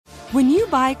When you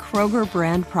buy Kroger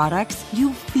brand products,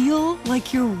 you feel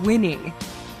like you're winning.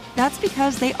 That's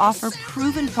because they offer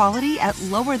proven quality at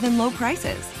lower than low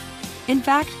prices. In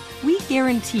fact, we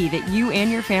guarantee that you and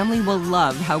your family will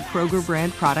love how Kroger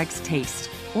brand products taste,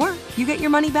 or you get your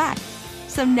money back.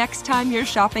 So next time you're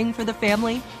shopping for the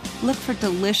family, look for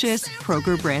delicious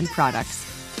Kroger brand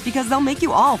products, because they'll make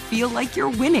you all feel like you're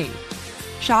winning.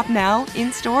 Shop now,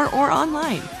 in-store, or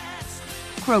online.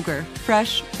 Kroger,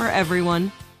 fresh for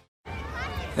everyone.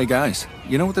 Hey guys,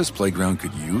 you know what this playground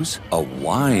could use? A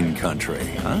wine country,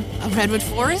 huh? A redwood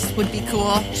forest would be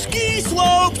cool. Ski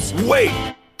slopes! Wait!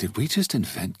 Did we just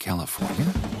invent California?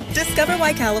 Discover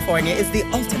why California is the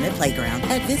ultimate playground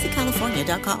at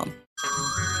visitcalifornia.com.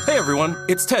 Hey everyone,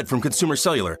 it's Ted from Consumer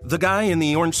Cellular, the guy in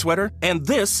the orange sweater, and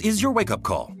this is your wake-up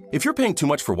call. If you're paying too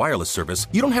much for wireless service,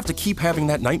 you don't have to keep having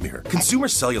that nightmare. Consumer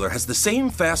Cellular has the same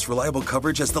fast, reliable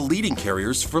coverage as the leading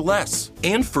carriers for less.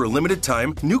 And for a limited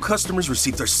time, new customers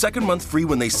receive their second month free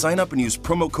when they sign up and use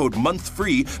promo code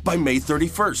MONTHFREE by May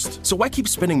 31st. So why keep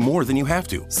spending more than you have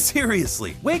to?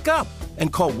 Seriously, wake up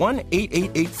and call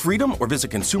 1-888-FREEDOM or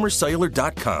visit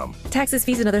consumercellular.com. Taxes,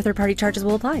 fees, and other third-party charges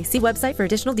will apply. See website for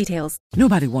additional details.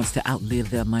 Nobody wants to outlive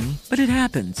their money, but it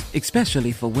happens,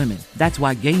 especially for women. That's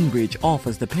why GameBridge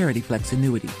offers the Parity Flex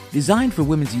annuity, designed for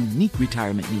women's unique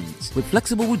retirement needs, with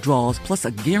flexible withdrawals plus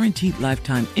a guaranteed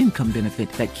lifetime income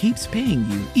benefit that keeps paying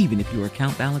you even if your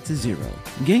account balance is zero.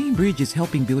 GameBridge is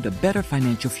helping build a better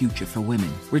financial future for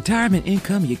women. Retirement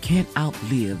income you can't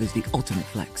outlive is the ultimate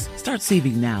flex. Start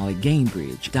saving now at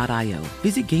GameBridge.io.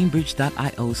 Visit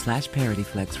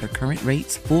GameBridge.io/ParityFlex for current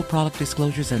rates, full product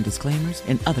disclosures and disclaimers,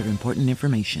 and other important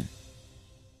information.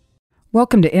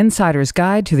 Welcome to Insider's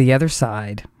Guide to the Other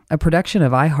Side, a production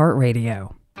of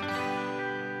iHeartRadio.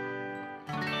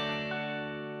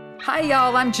 Hi,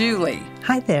 y'all. I'm Julie.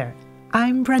 Hi there.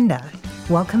 I'm Brenda.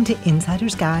 Welcome to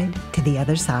Insider's Guide to the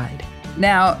Other Side.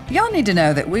 Now, y'all need to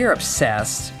know that we are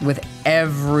obsessed with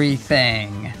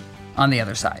everything on the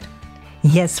other side.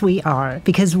 Yes, we are.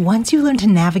 Because once you learn to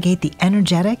navigate the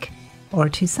energetic, or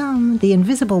to some, the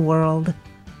invisible world,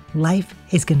 life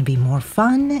is going to be more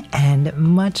fun and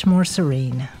much more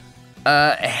serene.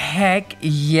 Heck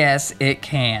yes, it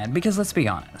can. Because let's be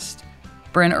honest,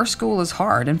 Bryn, Earth School is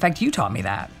hard. In fact, you taught me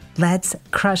that. Let's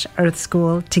crush Earth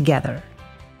School together.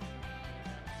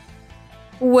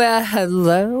 Well,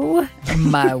 hello,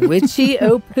 my witchy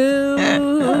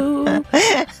opoo.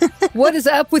 What is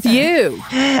up with you?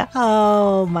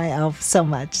 Oh, my elf, so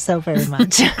much, so very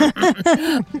much.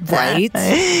 Right?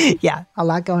 Yeah, a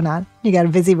lot going on. You got a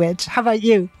busy witch. How about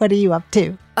you? What are you up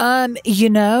to? You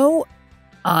know,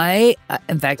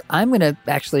 in fact, I'm going to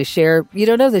actually share, you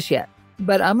don't know this yet,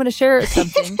 but I'm going to share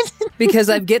something because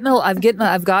I've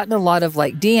gotten a lot of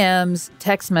like DMs,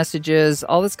 text messages,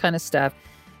 all this kind of stuff.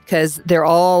 Because they're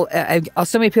all,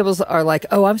 so many people are like,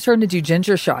 oh, I'm starting to do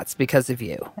ginger shots because of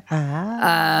you.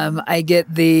 I get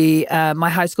my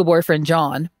high school boyfriend,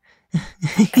 John,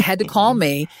 had to call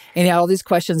me and he had all these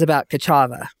questions about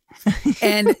Kachava.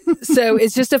 And so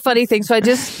it's just a funny thing. So I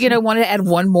just, wanted to add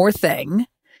one more thing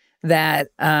that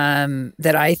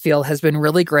I feel has been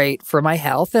really great for my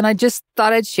health. And I just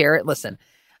thought I'd share it. Listen,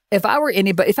 if I were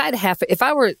anybody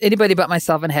but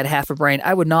myself and had half a brain,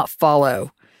 I would not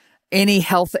follow any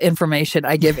health information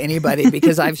I give anybody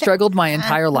because I've struggled my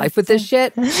entire life with this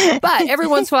shit. But every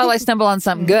once in a while I stumble on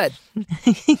something good.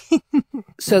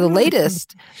 So the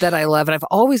latest that I love, and I've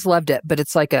always loved it, but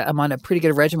it's like I'm on a pretty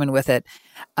good regimen with it,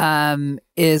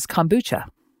 is kombucha.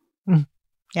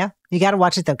 Yeah. You got to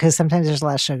watch it though, because sometimes there's a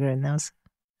lot of sugar in those.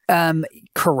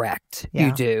 Correct. Yeah.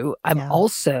 You do. I'm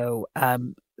also,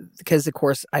 because of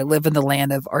course I live in the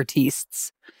land of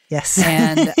artistes. Yes.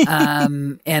 And a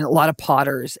lot of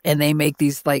potters, and they make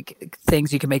these like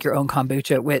things you can make your own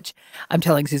kombucha, which I'm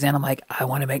telling Suzanne, I'm like, I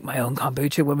want to make my own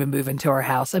kombucha when we move into our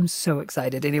house. I'm so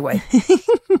excited. Anyway.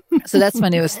 So that's my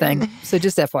newest thing. So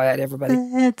just FYI to everybody.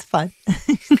 It's fun.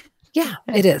 Yeah,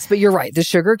 it is. But you're right. The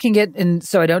sugar can get in,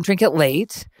 so I don't drink it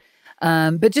late.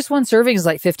 But just one serving is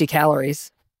like 50 calories.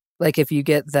 Like if you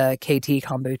get the KT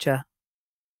kombucha.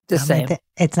 Just saying.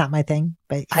 It's not my thing,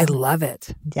 but I love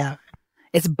it. Yeah.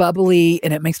 It's bubbly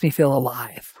and it makes me feel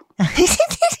alive.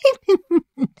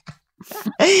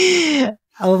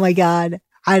 Oh my God.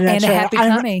 I'm not sure. Happy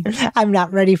tummy. I'm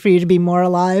not ready for you to be more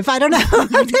alive. I don't know.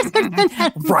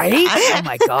 Right? Oh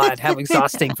my God. How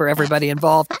exhausting for everybody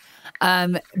involved.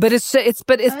 But it's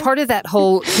part of that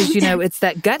whole, because it's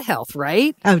that gut health,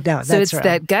 right? Oh no, that's so it's right.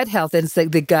 that gut health and it's the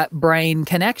gut brain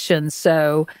connection.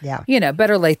 So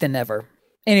better late than never.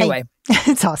 Anyway,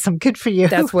 it's awesome. Good for you.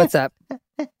 That's what's up.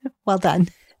 Well done.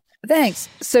 Thanks.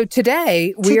 So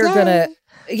today we are gonna,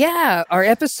 our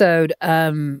episode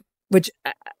which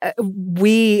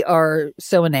we are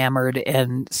so enamored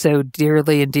and so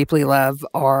dearly and deeply love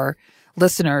our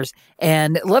listeners,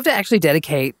 and love to actually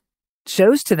dedicate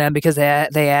shows to them because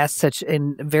they ask such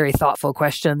very thoughtful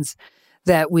questions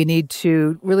that we need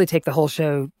to really take the whole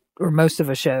show or most of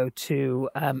a show to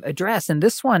address. And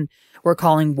this one we're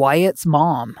calling Wyatt's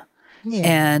Mom.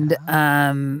 Yeah.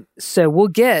 And so we'll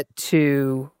get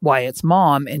to Wyatt's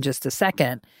mom in just a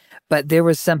second. But there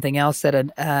was something else that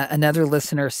another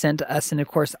listener sent to us. And of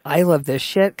course, I love this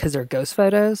shit because they're ghost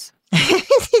photos.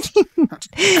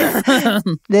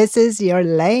 This is your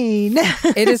lane.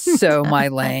 It is so my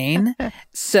lane.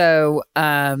 So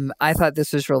I thought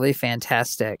this was really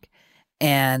fantastic.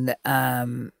 And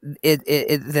the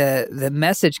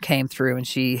message came through, and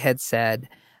she had said,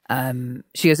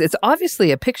 she goes, it's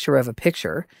obviously a picture of a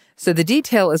picture, so the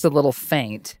detail is a little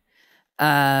faint.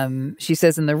 She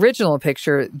says in the original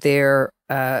picture, there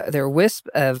are wisps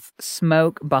of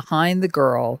smoke behind the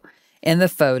girl in the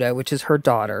photo, which is her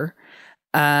daughter.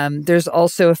 There's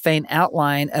also a faint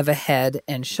outline of a head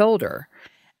and shoulder.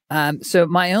 So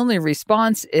my only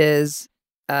response is,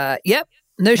 yep,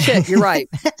 no shit, you're right.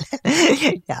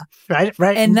 Yeah,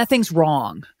 right. And nothing's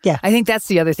wrong. Yeah. I think that's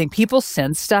the other thing. People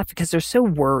send stuff because they're so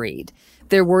worried.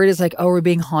 Their word is like, oh, we're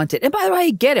being haunted. And by the way,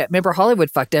 I get it. Remember, Hollywood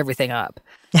fucked everything up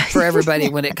for everybody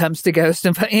when it comes to ghosts.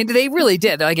 And they really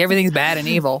did. Like, everything's bad and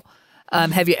evil.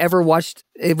 Have you ever watched,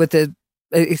 with the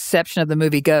exception of the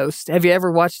movie Ghost, have you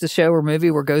ever watched a show or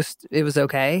movie where Ghost, it was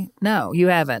okay? No, you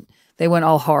haven't. They went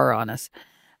all horror on us.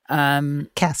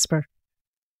 Casper.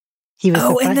 He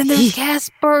was and then there's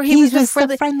Casper. He was the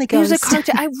friendly ghost. He was a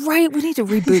cartoon. Right. We need to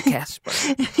reboot Casper.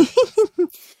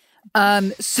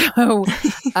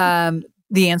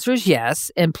 The answer is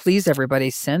yes. And please, everybody,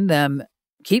 send them.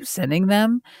 Keep sending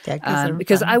them. Yeah,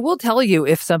 because fun. I will tell you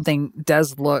if something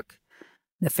does look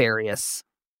nefarious,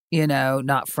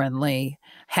 not friendly,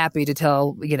 happy to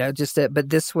tell, but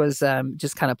this was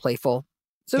just kind of playful.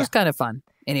 So it was kind of fun.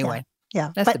 Anyway.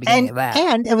 Yeah. That's the beginning of that.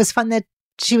 And it was fun that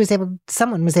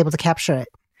someone was able to capture it,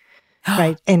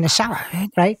 right, in a shot,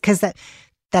 right? Because that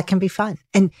can be fun.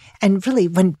 And really,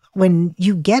 when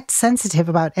you get sensitive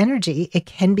about energy, it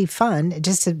can be fun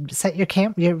just to set your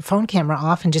phone camera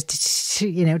off and just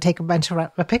take a bunch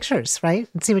of pictures, right,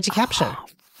 and see what you capture.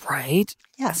 Right.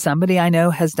 Yeah. Somebody I know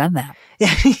has done that.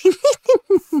 Yeah.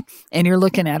 And you're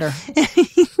looking at her.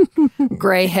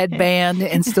 Gray headband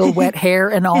and still wet hair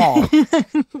and all.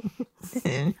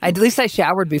 At least I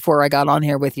showered before I got on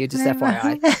here with you, just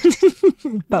FYI.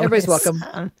 Everybody's welcome.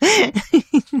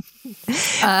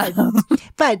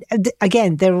 But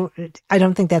again, I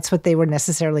don't think that's what they were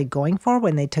necessarily going for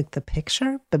when they took the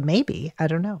picture, but maybe, I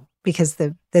don't know, because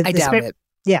I doubt it.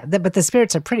 Yeah, but the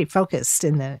spirits are pretty focused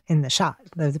in the shot.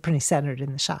 They're pretty centered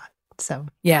in the shot. So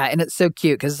yeah, and it's so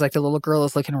cute because it's like the little girl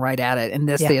is looking right at it, and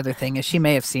the other thing is she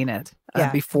may have seen it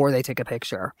before they took a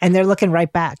picture, and they're looking right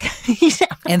back,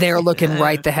 and they're looking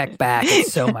right the heck back.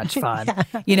 It's so much fun.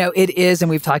 It is,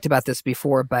 and we've talked about this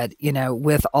before, but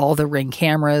with all the Ring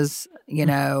cameras,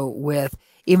 with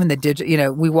even the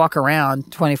digital, we walk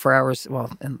around 24 hours.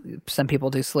 Well, and some people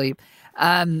do sleep.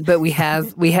 But we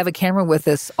have a camera with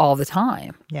us all the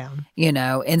time. Yeah.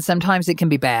 And sometimes it can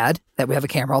be bad that we have a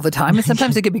camera all the time. And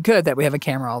sometimes it can be good that we have a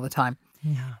camera all the time.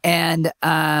 Yeah. And,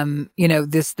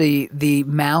 the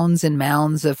mounds and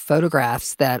mounds of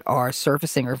photographs that are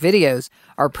surfacing or videos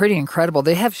are pretty incredible.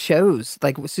 They have shows,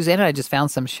 like Suzanne and I just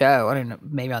found some show, I don't know,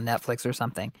 maybe on Netflix or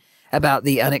something, about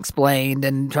the unexplained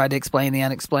and tried to explain the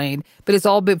unexplained, but it's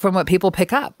all from what people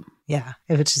pick up. Yeah.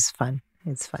 Which is fun.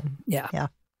 It's fun. Yeah. Yeah.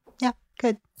 Yeah.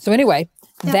 Good. So anyway,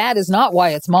 that is not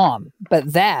Wyatt's mom, but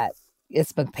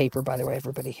it's my paper, by the way,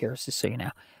 everybody hears, just so you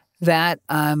know. That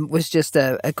was just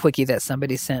a quickie that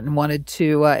somebody sent and wanted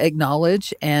to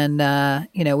acknowledge, and,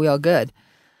 we all good.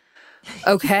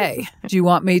 Okay. Do you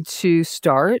want me to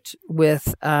start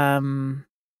with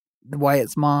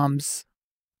Wyatt's mom's?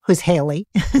 Who's Haley?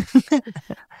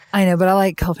 I know, but I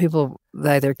like to call people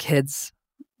their kids,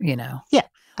 Yeah.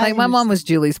 Like my mom was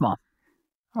Julie's mom.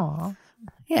 Aw.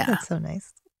 Yeah. That's so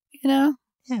nice. Yeah.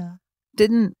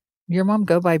 Didn't your mom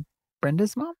go by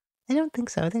Brenda's mom? I don't think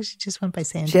so. I think she just went by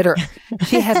Sandy.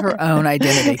 She had her own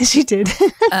identity. She did.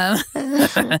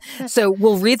 So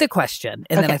we'll read the question,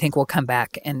 and then I think we'll come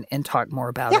back and talk more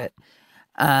about it.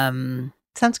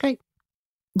 Sounds great.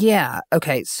 Yeah.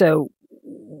 Okay. So,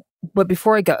 but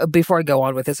before I go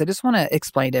on with this, I just want to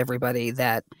explain to everybody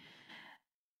that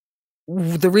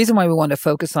the reason why we want to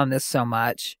focus on this so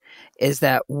much is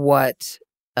that what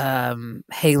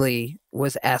Haley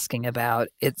was asking about,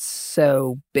 it's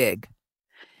so big,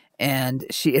 and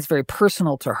it's very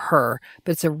personal to her,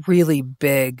 but it's a really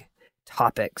big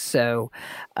topic. So,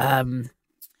 all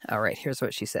right, here's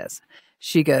what she says.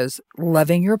 She goes,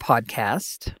 loving your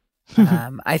podcast.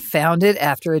 I found it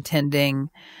after attending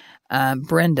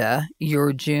Brenda,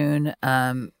 your June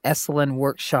Esalen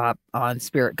workshop on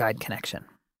Spirit Guide Connection.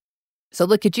 So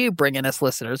look at you bringing us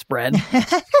listeners, Bren.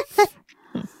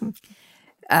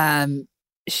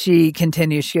 She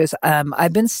continues, she goes,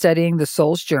 I've been studying the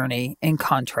soul's journey and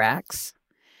contracts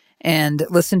and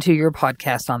listened to your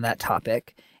podcast on that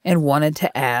topic and wanted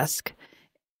to ask,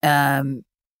 is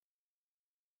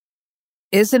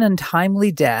an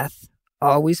untimely death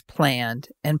always planned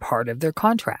and part of their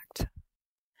contract?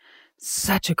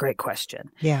 Such a great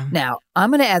question. Yeah. Now, I'm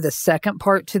going to add the second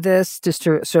part to this just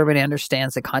so everybody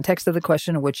understands the context of the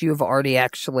question, which you have already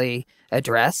actually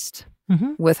addressed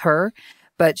with her.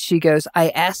 But she goes, I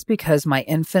asked because my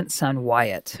infant son,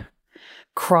 Wyatt,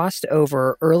 crossed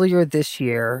over earlier this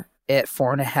year at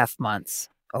 4.5 months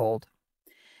old.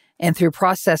 And through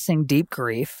processing deep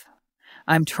grief,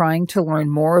 I'm trying to learn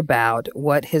more about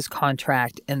what his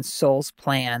contract and soul's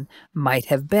plan might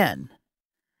have been.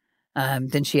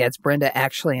 Then she adds, Brenda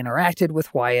actually interacted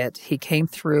with Wyatt. He came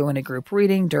through in a group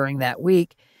reading during that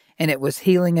week, and it was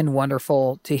healing and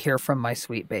wonderful to hear from my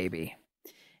sweet baby.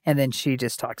 And then she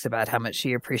just talks about how much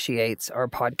she appreciates our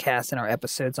podcast and our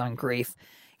episodes on grief.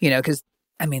 You know, because,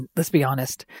 I mean, let's be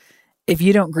honest. If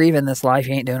you don't grieve in this life,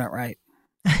 you ain't doing it right.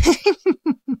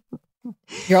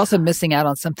 You're also missing out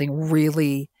on something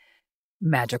really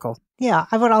magical. Yeah.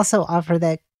 I would also offer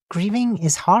that grieving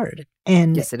is hard.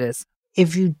 And yes, it is.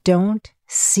 If you don't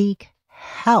seek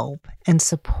help and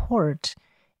support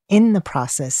in the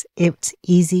process, it's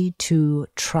easy to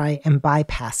try and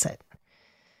bypass it.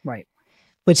 Right.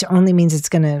 Which only means it's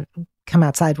going to come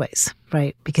out sideways,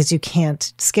 right? Because you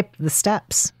can't skip the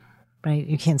steps, right?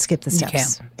 You can't skip the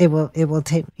steps. It will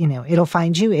take, it'll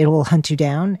find you, it will hunt you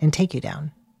down and take you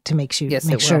down to make sure you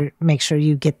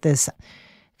get this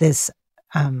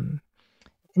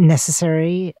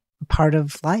necessary part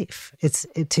of life.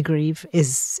 To grieve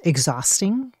is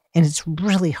exhausting, and it's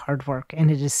really hard work, and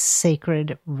it is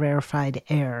sacred, rarefied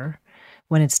air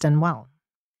when it's done well.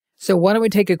 So why don't we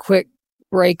take a quick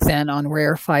break then on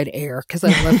rarefied air, because I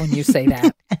love when you say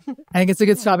that. I think it's a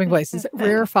good stopping place. It's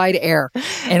rarefied air.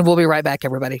 And we'll be right back,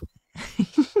 everybody.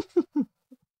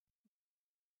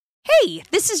 Hey,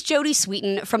 this is Jody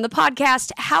Sweeten from the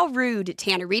podcast How Rude,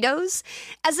 Tanneritos.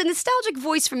 As a nostalgic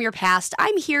voice from your past,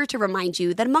 I'm here to remind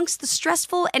you that amongst the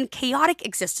stressful and chaotic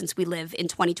existence we live in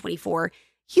 2024,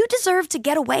 you deserve to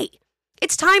get away.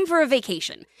 It's time for a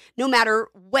vacation, no matter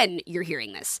when you're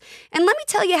hearing this. And let me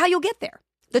tell you how you'll get there.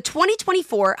 The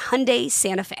 2024 Hyundai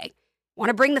Santa Fe. Want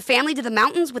to bring the family to the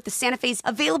mountains with the Santa Fe's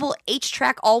available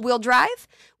H-Track all-wheel drive?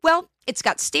 Well, it's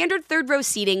got standard third-row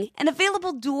seating and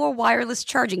available dual wireless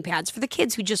charging pads for the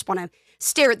kids who just want to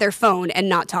stare at their phone and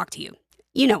not talk to you.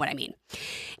 You know what I mean.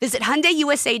 Visit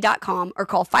HyundaiUSA.com or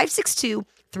call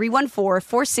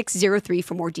 562-314-4603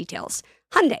 for more details.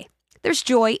 Hyundai, there's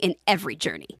joy in every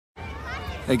journey.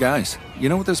 Hey guys, you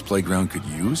know what this playground could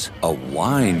use? A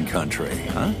wine country,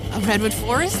 huh? A redwood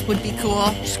forest would be cool.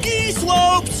 Ski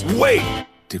slopes! Wait!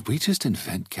 Did we just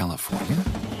invent California?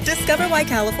 Discover why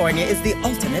California is the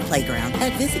ultimate playground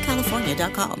at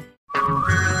visitcalifornia.com.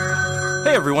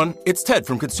 Hey everyone, it's Ted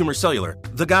from Consumer Cellular,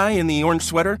 the guy in the orange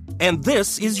sweater, and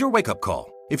this is your wake-up call.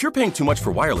 If you're paying too much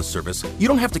for wireless service, you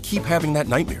don't have to keep having that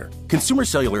nightmare. Consumer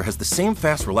Cellular has the same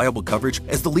fast, reliable coverage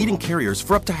as the leading carriers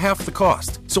for up to half the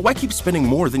cost. So why keep spending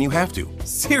more than you have to?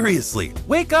 Seriously,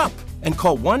 wake up and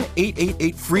call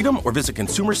 1-888-FREEDOM or visit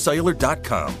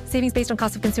consumercellular.com. Savings based on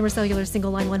cost of Consumer Cellular single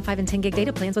line 1, 5, and 10 gig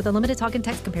data plans with unlimited talk and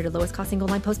text compared to lowest cost single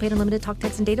line postpaid unlimited talk,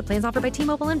 text, and data plans offered by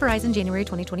T-Mobile and Verizon January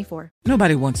 2024.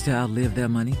 Nobody wants to outlive their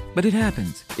money, but it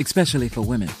happens, especially for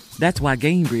women. That's why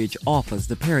Gainbridge offers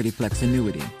the Parity Flex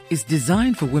annuity. It's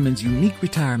designed for women's unique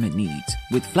retirement needs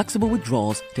with flexible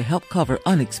withdrawals to help cover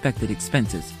unexpected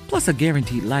expenses, plus a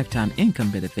guaranteed lifetime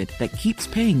income benefit that keeps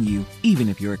paying you even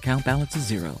if your account balance is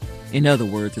zero. In other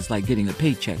words, it's like getting a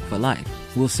paycheck for life.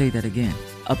 We'll say that again.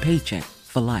 A paycheck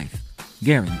for life.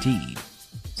 Guaranteed.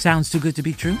 Sounds too good to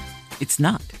be true? It's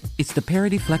not. It's the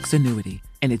Parity Flex annuity,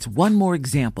 and it's one more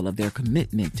example of their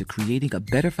commitment to creating a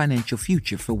better financial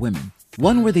future for women.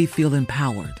 One where they feel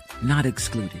empowered, not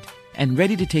excluded, and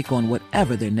ready to take on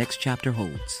whatever their next chapter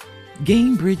holds.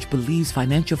 Gainbridge believes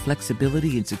financial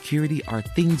flexibility and security are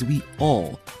things we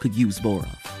all could use more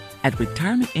of. At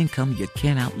retirement income you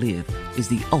can't outlive is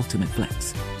the ultimate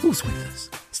flex. Who's with us?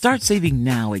 Start saving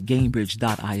now at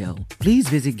Gainbridge.io. Please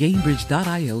visit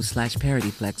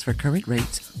Gainbridge.io/ParityFlex for current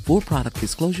rates, for product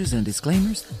disclosures and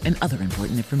disclaimers, and other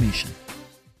important information.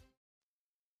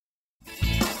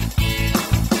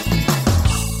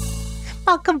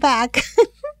 welcome back.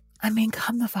 I mean,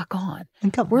 come the fuck on.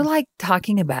 Come We're on. like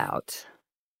talking about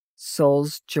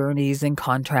souls, journeys, and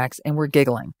contracts, and we're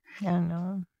giggling. I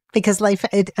know. Because life,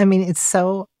 it's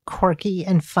so quirky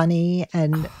and funny,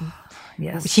 and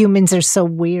Yes. humans are so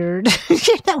weird,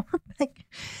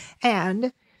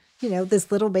 and,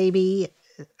 this little baby,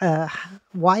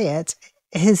 Wyatt,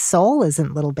 his soul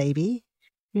isn't little baby,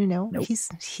 Nope.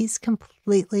 he's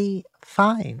completely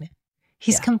fine.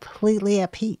 He's completely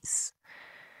at peace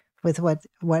with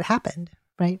what happened,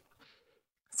 right?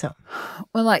 So,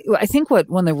 Well, I think one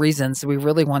of the reasons we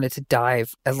really wanted to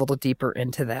dive a little deeper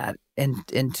into that and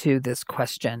into this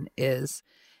question is,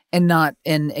 and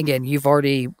again, you've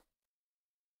already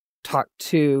talked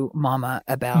to Mama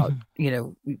about,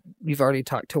 you've already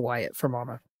talked to Wyatt for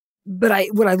Mama. But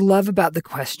what I love about the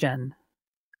question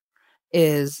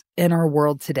is, in our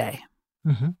world today,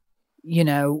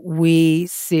 we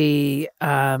see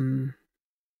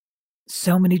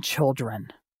so many children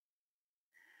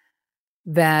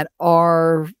that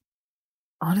are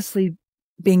honestly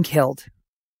being killed.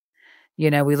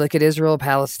 We look at Israel,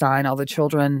 Palestine, all the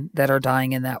children that are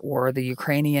dying in that war, there's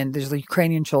the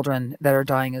Ukrainian children that are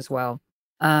dying as well.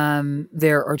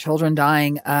 There are children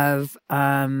dying of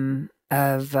the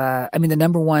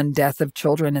number one death of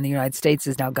children in the United States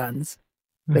is now guns,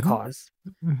 the cause.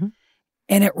 And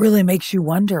it really makes you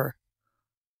wonder,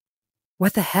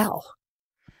 what the hell?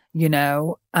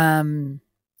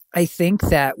 I think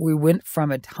that we went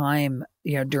from a time,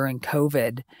 during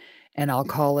COVID, and I'll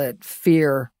call it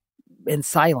fear and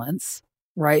silence,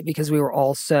 right? Because we were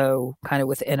all so kind of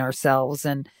within ourselves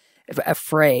and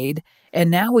afraid.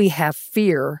 And now we have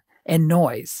fear and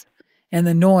noise. And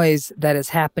the noise that is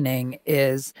happening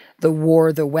is the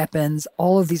war, the weapons,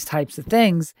 all of these types of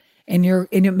things. And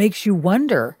it makes you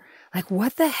wonder, like,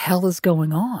 what the hell is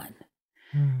going on?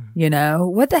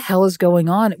 What the hell is going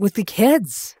on with the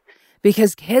kids?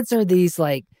 Because kids are these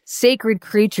like sacred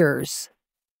creatures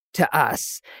to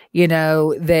us.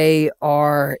 They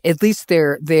are, at least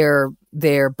their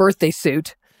birthday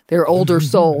suit, they're older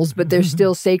souls, but they're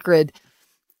still sacred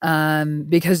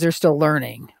because they're still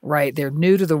learning, right? They're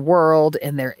new to the world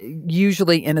and they're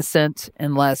usually innocent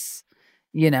unless,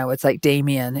 it's like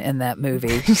Damien in that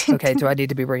movie. Okay, do I need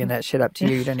to be bringing that shit up to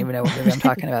you? You don't even know what movie I'm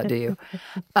talking about, do you?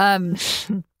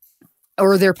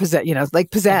 Or they're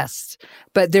possessed,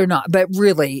 but they're not. But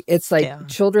really, it's like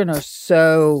children are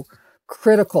so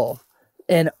critical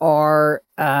in our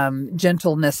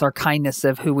gentleness, our kindness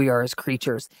of who we are as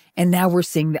creatures. And now we're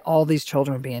seeing all these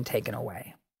children being taken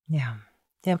away. Yeah.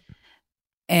 Yep.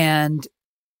 And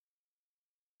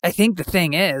I think the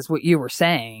thing is, what you were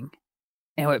saying,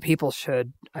 and what people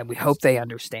we hope they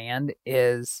understand,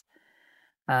 is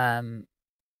their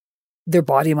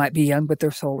body might be young, but their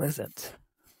soul isn't.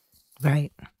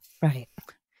 Right.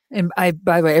 And by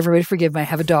the way, everybody forgive me, I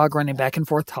have a dog running back and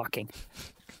forth talking.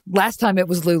 Last time it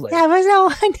was Lulu. Yeah,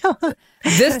 I know.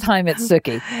 This time it's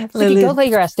Suki. Suki, go lay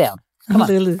your ass down. Come on,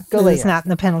 Lulu, go lay Lulu's not in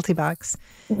the penalty box.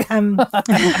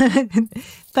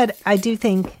 But I do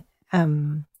think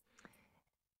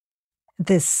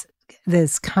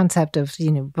this concept of,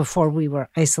 before we were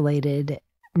isolated,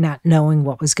 not knowing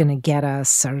what was going to get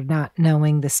us, or not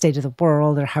knowing the state of the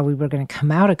world or how we were going to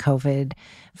come out of COVID,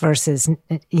 versus,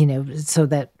 so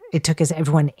that it took us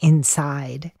everyone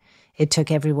inside. It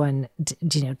took everyone,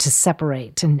 to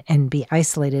separate and be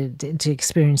isolated, to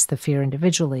experience the fear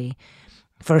individually,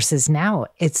 versus now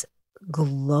it's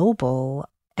global,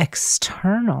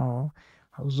 external,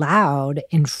 loud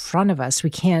in front of us. We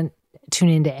can't tune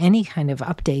into any kind of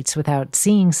updates without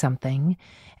seeing something.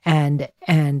 And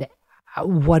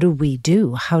what do we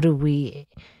do? How do we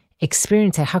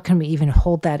experience it? How can we even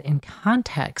hold that in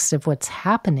context of what's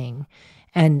happening?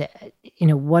 And,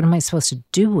 what am I supposed to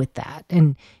do with that?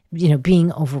 And,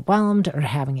 being overwhelmed or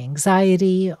having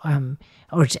anxiety,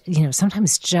 or,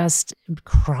 sometimes just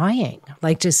crying,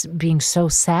 like just being so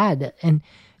sad. And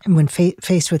when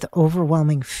faced with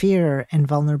overwhelming fear and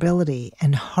vulnerability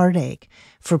and heartache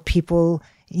for people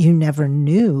you never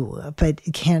knew, but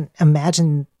can't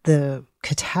imagine the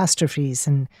catastrophes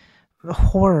and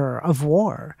horror of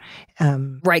war.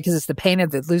 Right, because it's the pain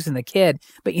of losing the kid,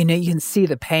 but you can see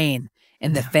the pain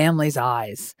in the family's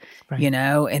eyes, right.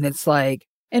 And it's like,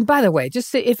 and by the way,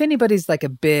 just if anybody's like a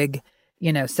big,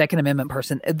 Second Amendment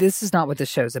person, this is not what this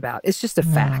show's about. It's just a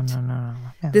fact. No.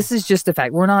 This is just a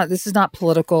fact. This is not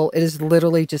political. It is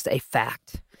literally just a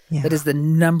fact. Yeah. That is the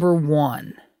number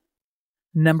one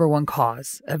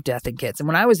cause of death in kids. And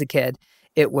when I was a kid,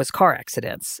 it was car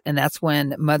accidents. And that's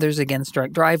when Mothers Against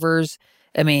Drunk Drivers,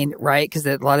 right? Because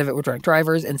a lot of it were drunk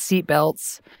drivers and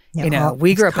seatbelts. Yeah,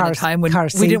 we grew up in a time when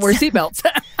we didn't wear seatbelts.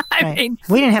 Right. mean,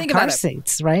 We didn't have think car about it.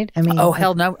 seats, right? I mean, Oh,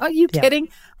 hell no. Are you Yeah. kidding?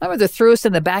 I remember they threw us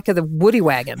in the back of the Woody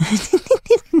wagon.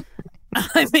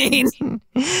 I mean,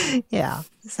 yeah.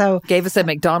 So gave us a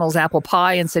McDonald's apple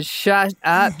pie and said, shut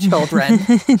up, children.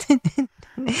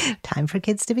 time for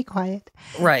kids to be quiet.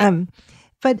 Right.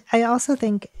 But I also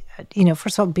think,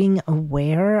 first of all, being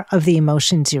aware of the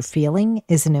emotions you're feeling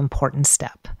is an important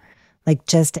step. Like,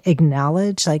 just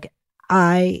acknowledge, like,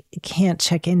 I can't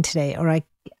check in today, or I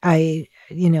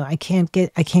can't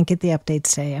get the updates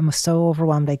today. I'm so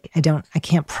overwhelmed. I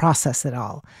can't process it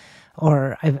all,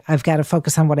 or I've got to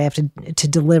focus on what I have to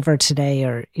deliver today,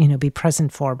 or be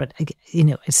present for. But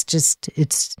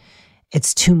it's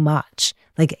too much.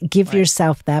 Like, give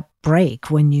yourself that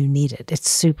break when you need it. It's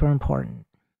super important.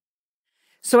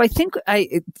 So I think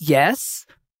yes,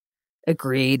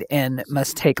 agreed, and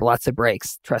must take lots of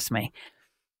breaks. Trust me.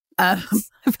 I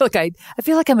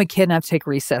feel like I'm a kid and I have to take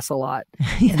recess a lot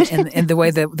in the way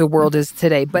that the world is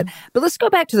today. But let's go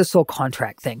back to the soul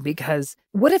contract thing, because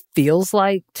what it feels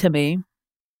like to me,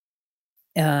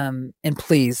 and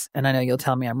please, and I know you'll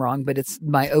tell me I'm wrong, but it's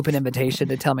my open invitation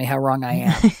to tell me how wrong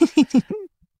I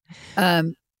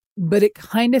am. But it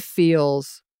kind of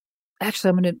feels.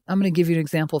 Actually, I'm gonna give you an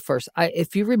example first.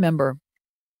 If you remember,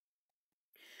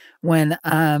 when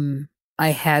I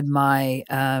had my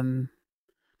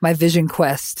my vision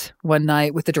quest one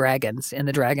night with the dragons in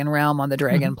the dragon realm on the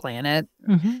dragon planet.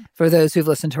 Mm-hmm. For those who've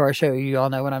listened to our show, you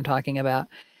all know what I'm talking about.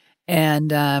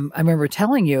 And I remember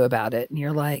telling you about it, and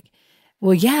you're like,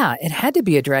 well, yeah, it had to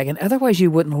be a dragon. Otherwise, you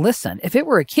wouldn't listen. If it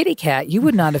were a kitty cat, you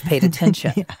would not have paid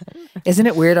attention. Yeah. Isn't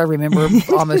it weird? I remember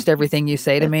almost everything you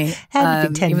say to me,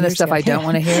 even the stuff I don't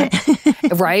want to hear.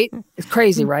 Right? It's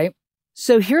crazy, right?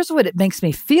 So here's what it makes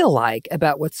me feel like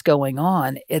about what's going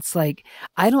on. It's like,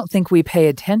 I don't think we pay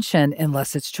attention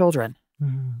unless it's children.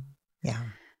 Yeah.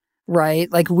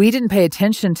 Right? Like, we didn't pay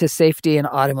attention to safety in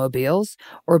automobiles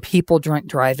or people drunk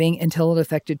driving until it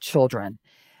affected children.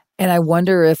 And I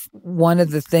wonder if one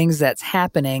of the things that's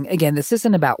happening, again, this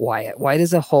isn't about Wyatt. Wyatt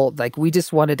is a whole, like, we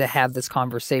just wanted to have this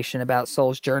conversation about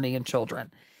soul's journey and children,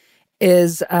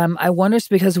 is I wonder it's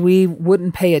because we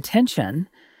wouldn't pay attention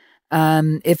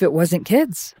if it wasn't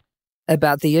kids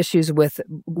about the issues with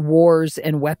wars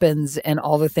and weapons and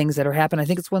all the things that are happening. I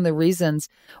think it's one of the reasons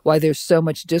why there's so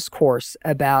much discourse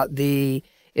about the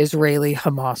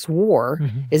Israeli-Hamas war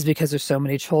is because there's so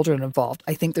many children involved.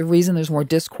 I think the reason there's more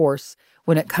discourse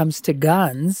when it comes to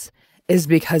guns is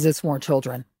because it's more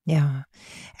children. Yeah.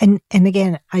 And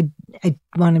again, I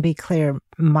want to be clear.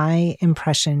 My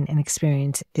impression and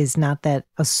experience is not that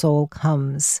a soul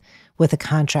comes with a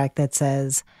contract that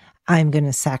says, I'm going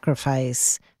to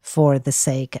sacrifice for the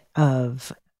sake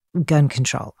of gun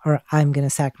control, or I'm going to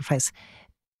sacrifice.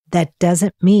 That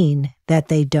doesn't mean that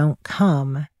they don't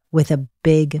come with a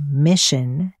big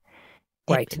mission,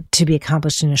 right, to be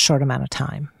accomplished in a short amount of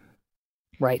time.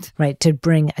 Right. Right. To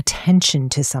bring attention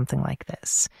to something like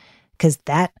this, because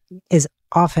that is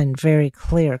often very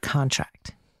clear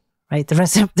contract. Right. The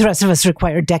rest of us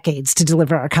require decades to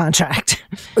deliver our contract.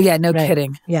 Oh, yeah. No right.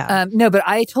 kidding. Yeah. No, but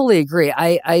I totally agree.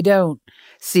 I don't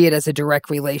see it as a direct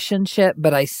relationship,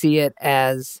 but I see it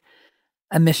as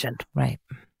a mission. Right.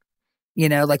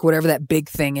 Like whatever that big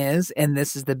thing is, and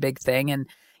this is the big thing. And,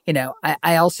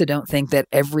 I also don't think that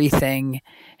everything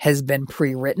has been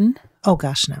pre-written. Oh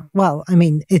gosh, no. Well, I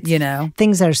mean, it's,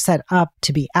 things are set up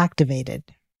to be activated,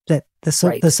 that the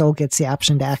soul gets the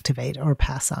option to activate or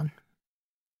pass on.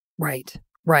 Right.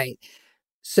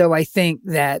 So I think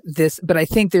that I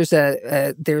think there's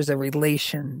a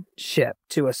relationship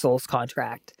to a soul's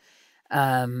contract,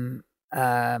 a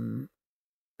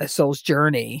soul's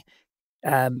journey,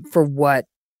 for what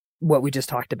we just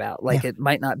talked about. Like, it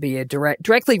might not be a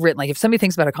directly written. Like, if somebody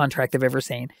thinks about a contract they've ever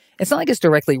seen, it's not like it's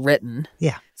directly written.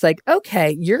 Yeah. It's like,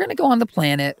 okay, you're going to go on the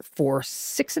planet for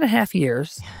 6.5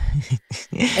 years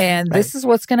and this is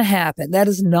what's going to happen. That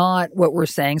is not what we're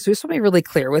saying. So we just want to be really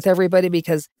clear with everybody,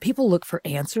 because people look for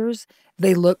answers.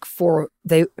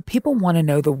 People want to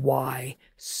know the why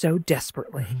so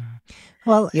desperately.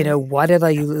 Well, why did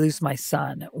I lose my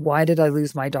son? Why did I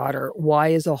lose my daughter? Why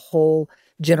is a whole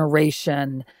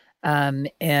generation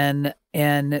in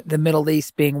the Middle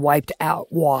East being wiped out?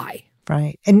 Why?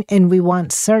 Right. And we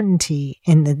want certainty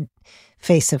in the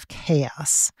face of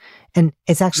chaos. And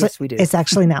it's actually, yes, we do. It's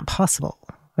actually not possible,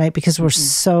 right? Because we're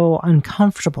so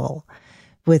uncomfortable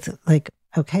with, like,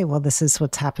 okay, well, this is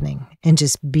what's happening, and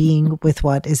just being with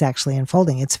what is actually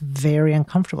unfolding. It's very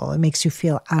uncomfortable. It makes you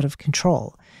feel out of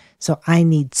control. So I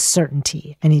need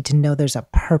certainty. I need to know there's a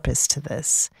purpose to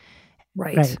this.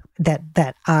 Right.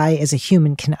 That I as a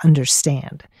human can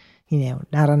understand.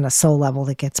 not on a soul level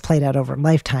that gets played out over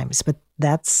lifetimes, but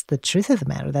that's the truth of the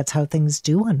matter. That's how things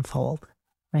do unfold,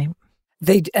 right?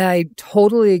 I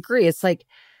totally agree. It's like,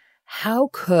 how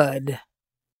could,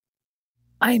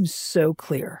 I am so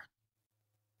clear,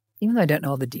 even though I don't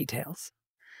know all the details,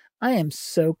 I am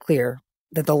so clear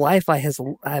that the life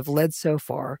I've led so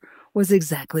far was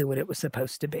exactly what it was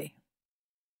supposed to be.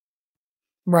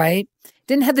 Right?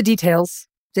 Didn't have the details,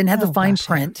 didn't have the fine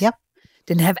print. Yeah. Yep.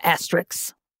 Didn't have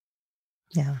asterisks.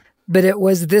 Yeah. But it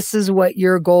was, this is what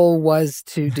your goal was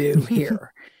to do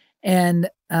here. And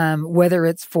whether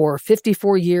it's for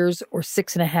 54 years or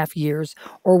 6.5 years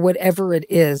or whatever it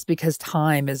is, because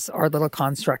time is our little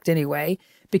construct anyway,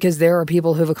 because there are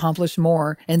people who've accomplished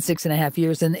more in 6.5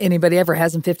 years than anybody ever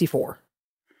has in 54.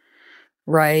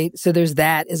 Right? So there's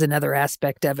that is another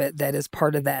aspect of it that is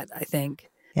part of that, I think.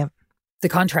 Yep. The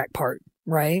contract part,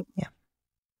 right? Yeah.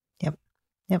 Yep.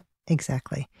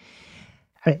 Exactly.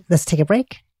 All right, let's take a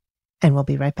break and we'll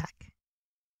be right back.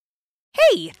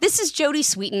 Hey, this is Jody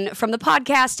Sweeten from the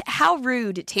podcast How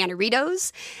Rude,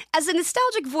 Tanneritos. As a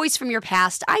nostalgic voice from your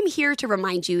past, I'm here to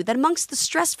remind you that amongst the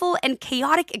stressful and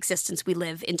chaotic existence we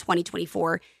live in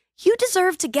 2024, you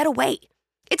deserve to get away.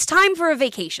 It's time for a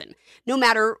vacation, no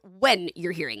matter when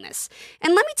you're hearing this.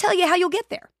 And let me tell you how you'll get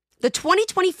there. The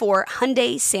 2024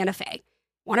 Hyundai Santa Fe.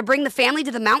 Want to bring the family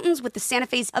to the mountains with the Santa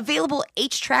Fe's available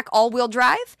H-Track all-wheel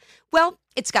drive? Well,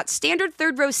 it's got standard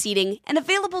third-row seating and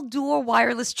available dual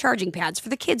wireless charging pads for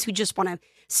the kids who just want to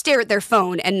stare at their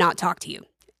phone and not talk to you.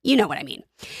 You know what I mean.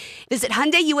 Visit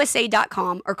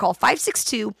HyundaiUSA.com or call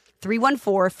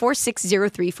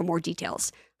 562-314-4603 for more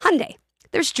details. Hyundai,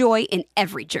 there's joy in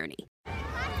every journey.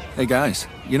 Hey guys,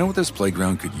 you know what this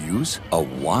playground could use? A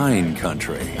wine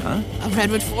country, huh? A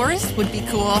redwood forest would be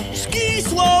cool. Ski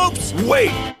slopes!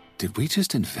 Wait! Did we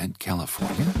just invent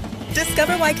California?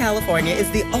 Discover why California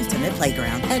is the ultimate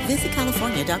playground at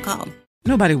visitcalifornia.com.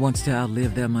 Nobody wants to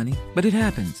outlive their money, but it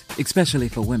happens, especially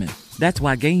for women. That's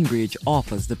why Gainbridge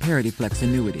offers the Parity Flex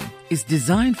annuity. It's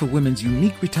designed for women's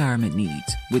unique retirement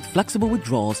needs, with flexible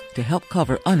withdrawals to help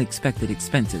cover unexpected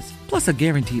expenses, plus a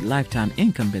guaranteed lifetime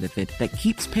income benefit that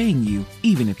keeps paying you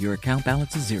even if your account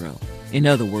balance is zero. In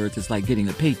other words, it's like getting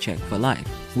a paycheck for life.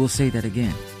 We'll say that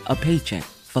again. A paycheck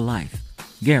for life.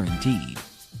 Guaranteed.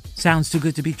 Sounds too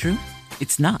good to be true?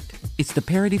 It's not. It's the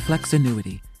Parity Flex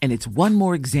annuity, and it's one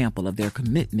more example of their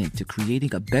commitment to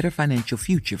creating a better financial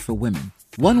future for women.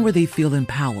 One where they feel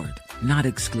empowered, not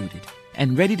excluded,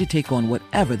 and ready to take on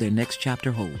whatever their next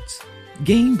chapter holds.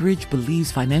 Gainbridge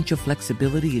believes financial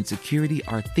flexibility and security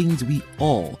are things we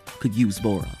all could use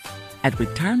more of. At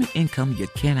retirement income you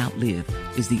can't outlive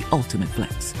is the ultimate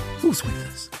flex. Who's with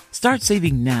us? Start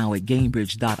saving now at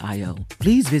Gainbridge.io.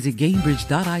 Please visit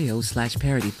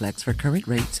Gainbridge.io/ParityFlex for current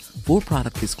rates, for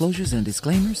product disclosures and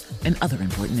disclaimers, and other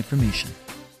important information.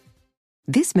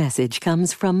 This message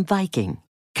comes from Viking,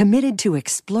 committed to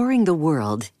exploring the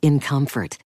world in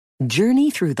comfort. Journey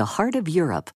through the heart of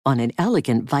Europe on an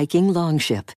elegant Viking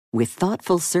longship with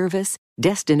thoughtful service,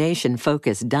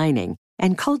 destination-focused dining,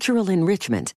 and cultural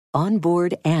enrichment on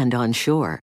board and on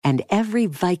shore. And every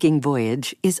Viking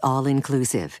voyage is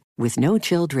all-inclusive, with no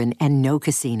children and no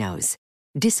casinos.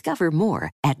 Discover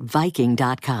more at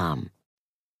Viking.com.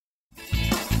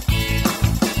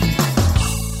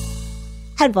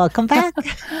 And welcome back.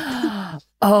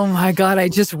 Oh my God, I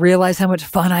just realized how much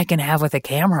fun I can have with a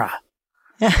camera.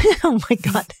 Oh my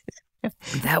God.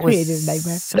 That was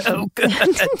nightmare. So good.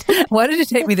 Why did it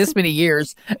take me this many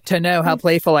years to know how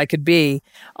playful I could be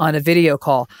on a video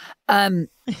call?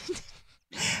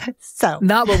 So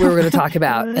not what we were going to talk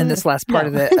about in this last part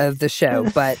of the show,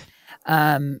 but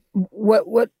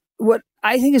what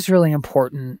I think is really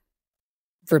important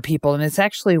for people, and it's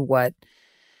actually what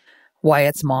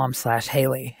Wyatt's mom /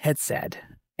 Haley had said,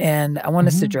 and I want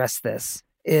us to address this,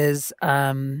 is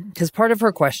because part of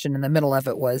her question in the middle of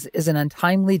it was, is an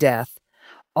untimely death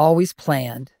always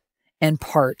planned and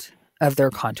part of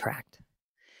their contract?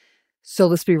 So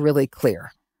let's be really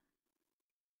clear.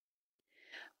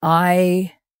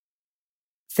 I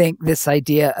think this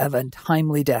idea of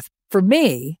untimely death, for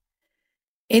me,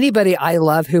 anybody I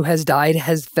love who has died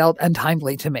has felt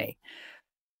untimely to me.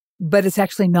 But it's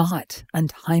actually not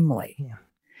untimely.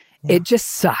 Yeah. It just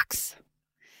sucks.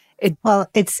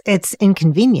 It's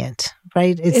inconvenient,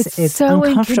 right? It's so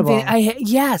uncomfortable.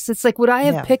 Yes, it's like, would I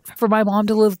have picked for my mom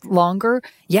to live longer?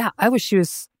 Yeah, I wish she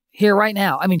was here right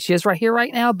now. I mean, she is right here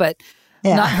right now, but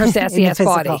not in her sassy ass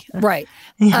body. Right.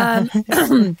 Yeah.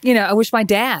 I wish my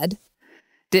dad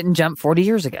didn't jump 40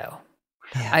 years ago.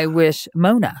 Yeah. I wish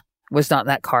Mona was not in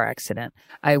that car accident.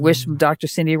 I wish Dr.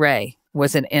 Cindy Ray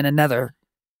wasn't in another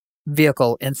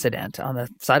vehicle incident on the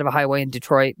side of a highway in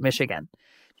Detroit, Michigan.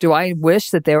 Do I wish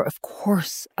that there? Of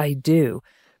course I do.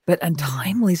 But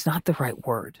untimely is not the right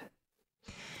word.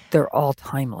 They're all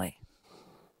timely.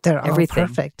 They're all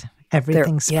perfect.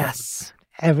 Everything's yes.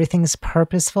 Everything's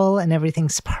purposeful and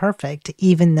everything's perfect,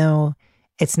 even though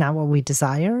it's not what we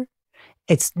desire.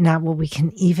 It's not what we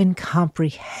can even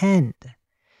comprehend.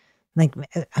 Like,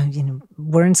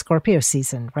 we're in Scorpio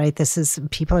season, right?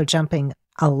 People are jumping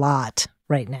a lot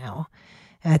right now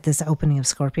at this opening of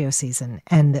Scorpio season.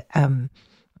 And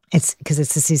it's because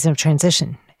it's a season of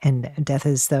transition, and death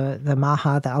is the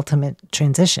Maha, the ultimate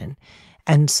transition.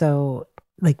 And so,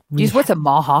 like, what's a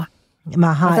Maha?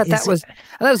 Maha I thought that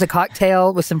was a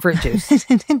cocktail with some fruit juice.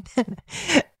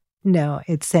 No,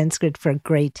 it's Sanskrit for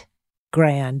great,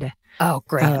 grand. Oh,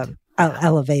 grand.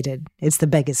 Elevated. It's the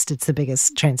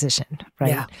biggest transition,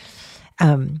 right?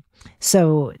 Yeah.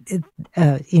 So,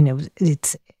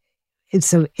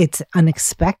 it's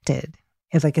unexpected.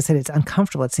 Like I said, it's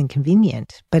uncomfortable, it's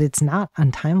inconvenient, but it's not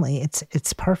untimely.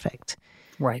 It's perfect.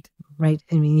 Right. Right.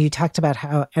 I mean, you talked about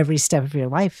how every step of your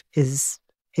life is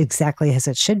exactly as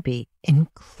it should be,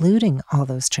 including all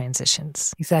those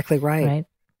transitions. Exactly right. Right.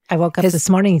 I woke up this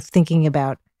morning thinking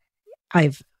about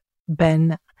I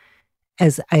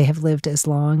have lived as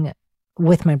long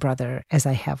with my brother as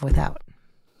I have without.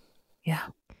 Yeah.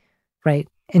 Right.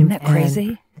 Isn't that crazy?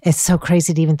 And it's so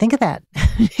crazy to even think of that.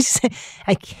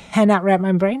 I cannot wrap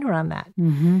my brain around that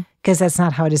because that's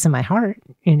not how it is in my heart,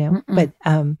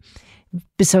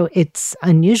 But so it's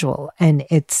unusual and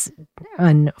it's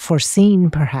unforeseen,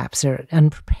 perhaps, or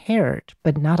unprepared,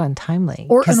 but not untimely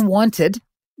or unwanted.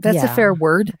 That's a fair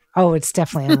word. Oh, it's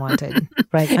definitely unwanted,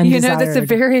 right? Undesired. That's a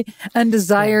very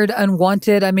undesired,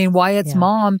 unwanted. I mean, Wyatt's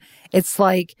mom, it's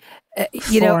like,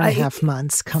 4.5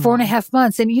 months. 4.5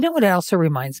 months. And you know what it also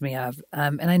reminds me of?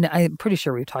 And I'm pretty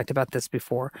sure we've talked about this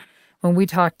before. When we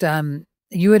talked,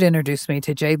 you had introduced me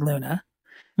to Jade Luna,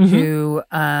 who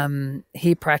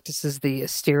he practices the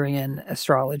Asterian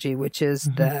astrology, which is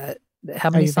how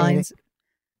many signs?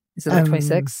 Is it like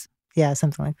 26? Yeah,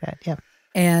 something like that. Yeah.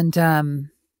 And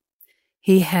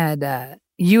he had,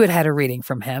 you had a reading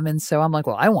from him. And so I'm like,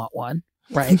 well, I want one,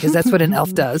 right? Because that's what an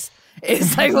elf does.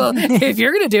 It's like, well, if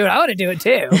you're going to do it, I want to do it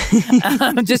too.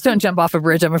 Just don't jump off a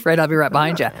bridge. I'm afraid I'll be right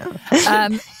behind you.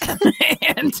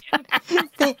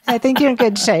 I think you're in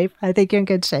good shape.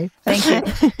 Thank you.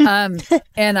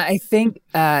 And I think,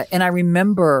 and I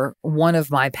remember one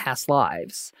of my past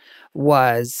lives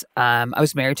was, I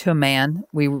was married to a man.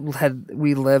 We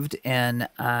lived in,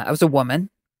 I was a woman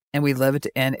and we lived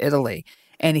in Italy,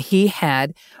 and he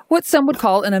had what some would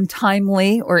call an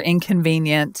untimely or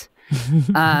inconvenient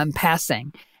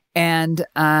passing. And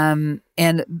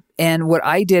what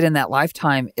I did in that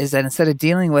lifetime is that instead of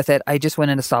dealing with it, I just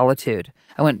went into solitude.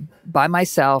 I went by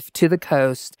myself to the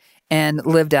coast and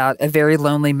lived out a very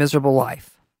lonely, miserable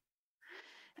life.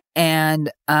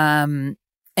 And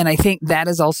I think that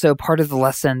is also part of the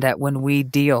lesson, that when we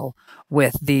deal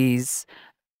with these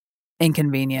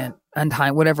inconvenient,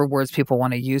 untimely, whatever words people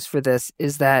want to use for this,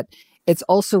 is that it's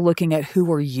also looking at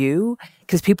who are you?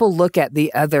 Because people look at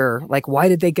the other, like, why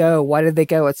did they go? Why did they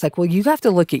go? It's like, well, you have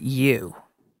to look at you.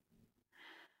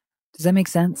 Does that make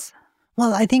sense?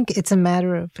 Well, I think it's a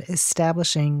matter of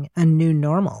establishing a new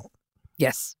normal.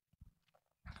 Yes.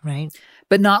 Right.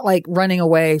 But not like running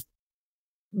away,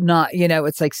 not,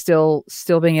 it's like still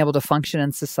being able to function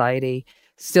in society,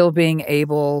 still being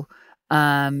able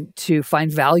to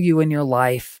find value in your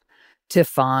life, to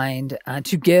find,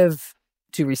 to give,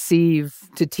 to receive,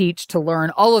 to teach, to learn,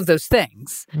 all of those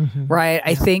things, right?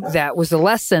 I think that was a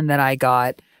lesson that I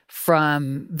got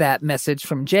from that message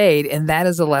from Jade. And that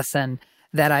is a lesson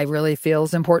that I really feel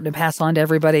is important to pass on to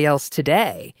everybody else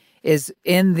today, is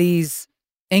in these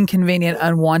inconvenient,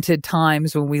 unwanted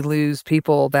times when we lose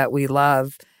people that we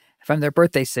love from their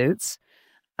birthday suits,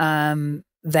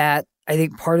 that I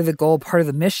think part of the goal, part of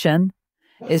the mission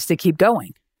is to keep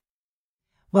going.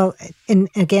 Well, and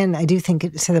again, I do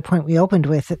think, to the point we opened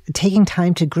with, taking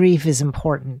time to grieve is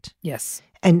important. Yes.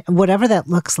 And whatever that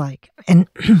looks like, and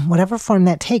whatever form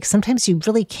that takes, sometimes you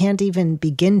really can't even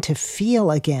begin to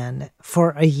feel again for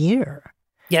a year.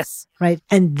 Yes. Right.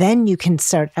 And then you can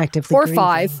start actively or grieving.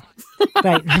 5.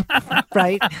 Right.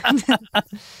 Right.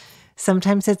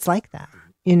 Sometimes it's like that,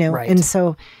 Right. And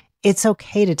so it's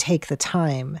okay to take the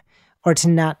time, or to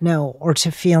not know, or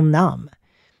to feel numb.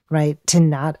 Right. To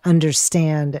not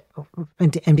understand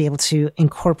and be able to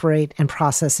incorporate and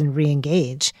process and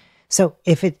re-engage. So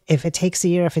if it takes a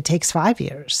year, if it takes 5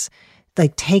 years,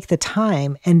 like, take the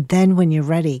time. And then when you're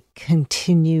ready,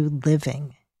 continue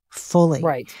living fully.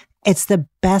 Right. It's the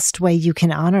best way you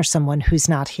can honor someone who's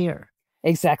not here.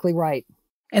 Exactly right.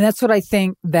 And that's what I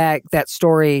think that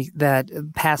story, that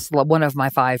one of my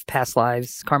 5 past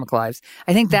lives, karmic lives,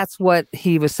 I think that's what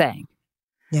he was saying.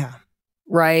 Yeah.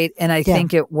 Right. And I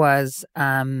think it was,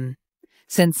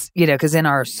 since, because in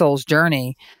our soul's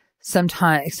journey,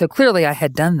 sometimes, so clearly I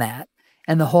had done that.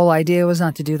 And the whole idea was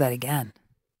not to do that again.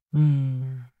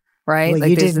 Right. Well,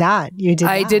 you did not.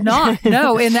 I did not.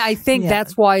 No. And I think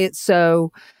that's why it's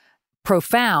so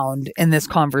profound in this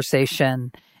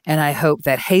conversation. And I hope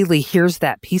that Haley hears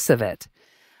that piece of it.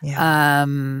 Yeah.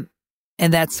 And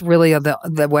that's really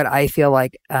what I feel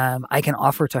like I can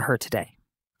offer to her today.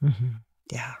 Mm-hmm.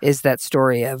 Yeah. Is that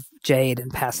story of Jade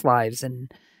and past lives.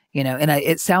 And,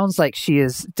 it sounds like she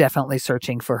is definitely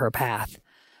searching for her path.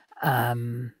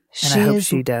 And I hope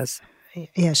she does.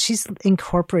 Yeah, she's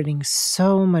incorporating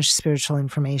so much spiritual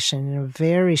information in a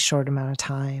very short amount of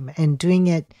time and doing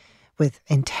it with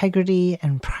integrity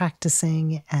and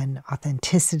practicing and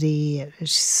authenticity.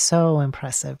 It's so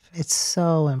impressive. It's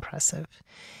so impressive.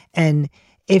 And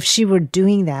if she were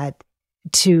doing that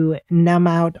to numb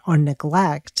out or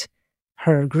neglect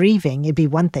her grieving, it'd be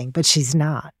one thing, but she's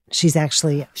not. She's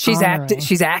actually active.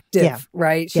 She's active,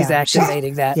 right? She's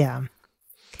activating that. Yeah.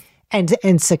 And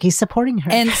Suki's supporting her.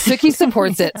 And Suki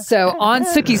supports it. So on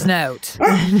Suki's note,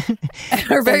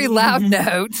 her very loud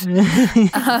note,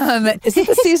 is it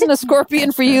the season of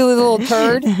Scorpion for you, little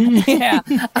turd? Yeah.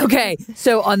 Okay.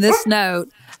 So on this note,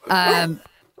 thank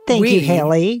you,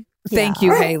 Haley. Thank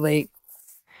you, Haley.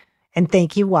 And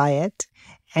thank you, Wyatt.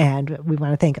 And we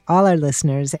want to thank all our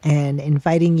listeners and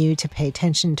inviting you to pay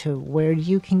attention to where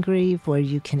you can grieve, where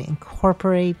you can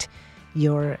incorporate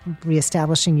your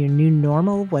reestablishing your new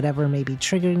normal, whatever may be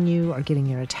triggering you or getting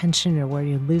your attention or where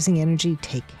you're losing energy.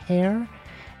 Take care.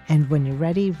 And when you're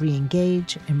ready,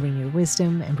 re-engage and bring your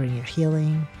wisdom and bring your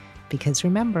healing. Because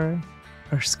remember,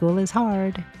 Earth School is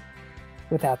hard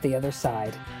without the other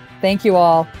side. Thank you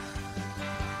all.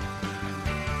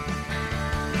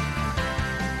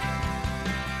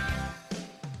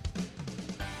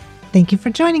 Thank you for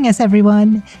joining us,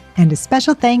 everyone. And a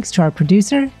special thanks to our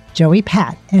producer, Joey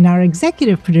Pat, and our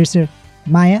executive producer,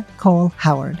 Maya Cole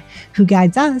Howard, who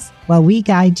guides us while we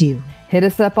guide you. Hit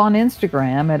us up on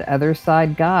Instagram at Other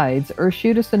Side Guides or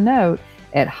shoot us a note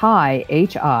at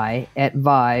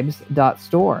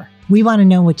hi@vibes.store. We want to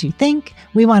know what you think,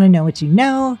 we want to know what you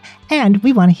know, and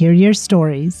we want to hear your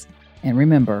stories. And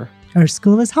remember, Earth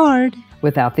School is hard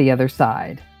without the other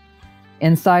side.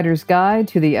 Insider's Guide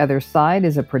to the Other Side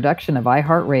is a production of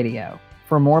iHeartRadio.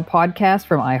 For more podcasts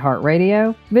from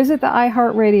iHeartRadio, visit the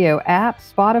iHeartRadio app,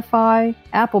 Spotify,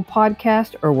 Apple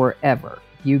Podcast, or wherever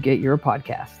you get your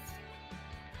podcasts.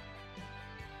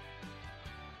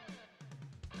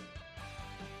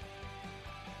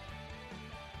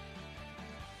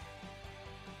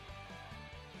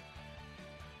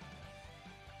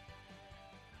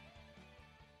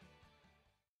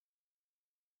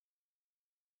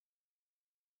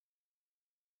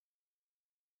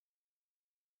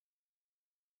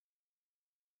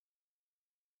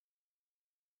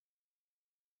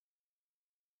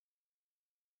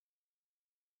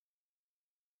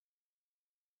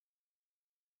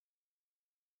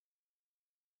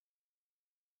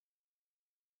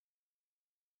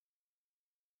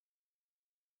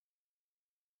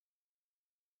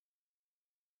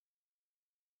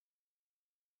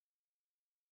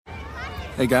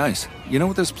 Hey guys, you know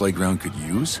what this playground could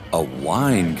use? A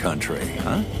wine country,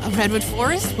 huh? A redwood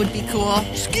forest would be cool.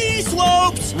 Ski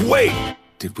slopes! Wait!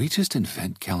 Did we just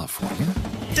invent California?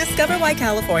 Discover why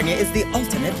California is the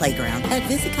ultimate playground at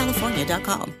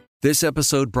visitcalifornia.com. This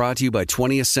episode brought to you by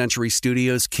 20th Century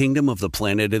Studios' Kingdom of the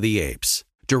Planet of the Apes.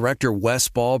 Director Wes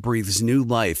Ball breathes new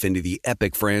life into the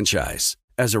epic franchise.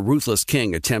 As a ruthless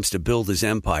king attempts to build his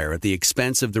empire at the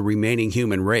expense of the remaining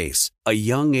human race, a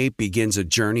young ape begins a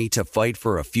journey to fight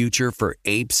for a future for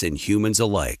apes and humans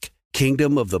alike.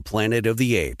 Kingdom of the Planet of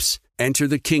the Apes. Enter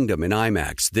the kingdom in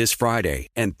IMAX this Friday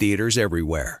and theaters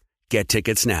everywhere. Get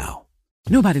tickets now.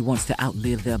 Nobody wants to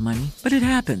outlive their money, but it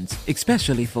happens,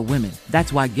 especially for women.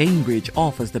 That's why Gainbridge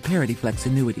offers the Parity Flex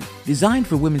annuity, designed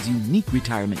for women's unique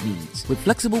retirement needs, with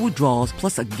flexible withdrawals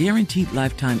plus a guaranteed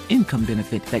lifetime income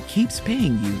benefit that keeps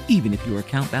paying you even if your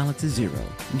account balance is zero.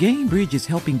 Gainbridge is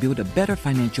helping build a better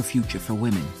financial future for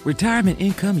women. Retirement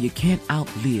income you can't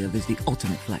outlive is the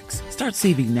ultimate flex. Start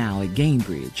saving now at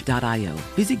Gainbridge.io.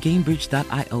 Visit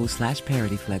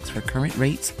Gainbridge.io/ParityFlex for current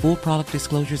rates, full product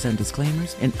disclosures and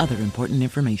disclaimers, and other important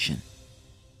information.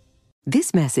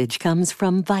 This message comes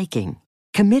from Viking,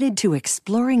 committed to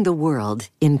exploring the world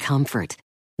in comfort.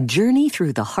 Journey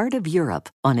through the heart of Europe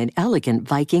on an elegant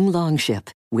Viking longship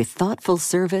with thoughtful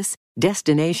service,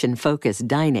 destination-focused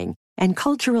dining, and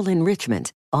cultural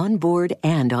enrichment on board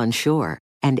and on shore.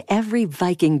 And every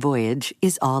Viking voyage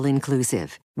is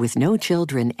all-inclusive, with no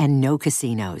children and no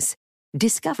casinos.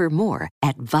 Discover more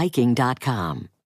at Viking.com.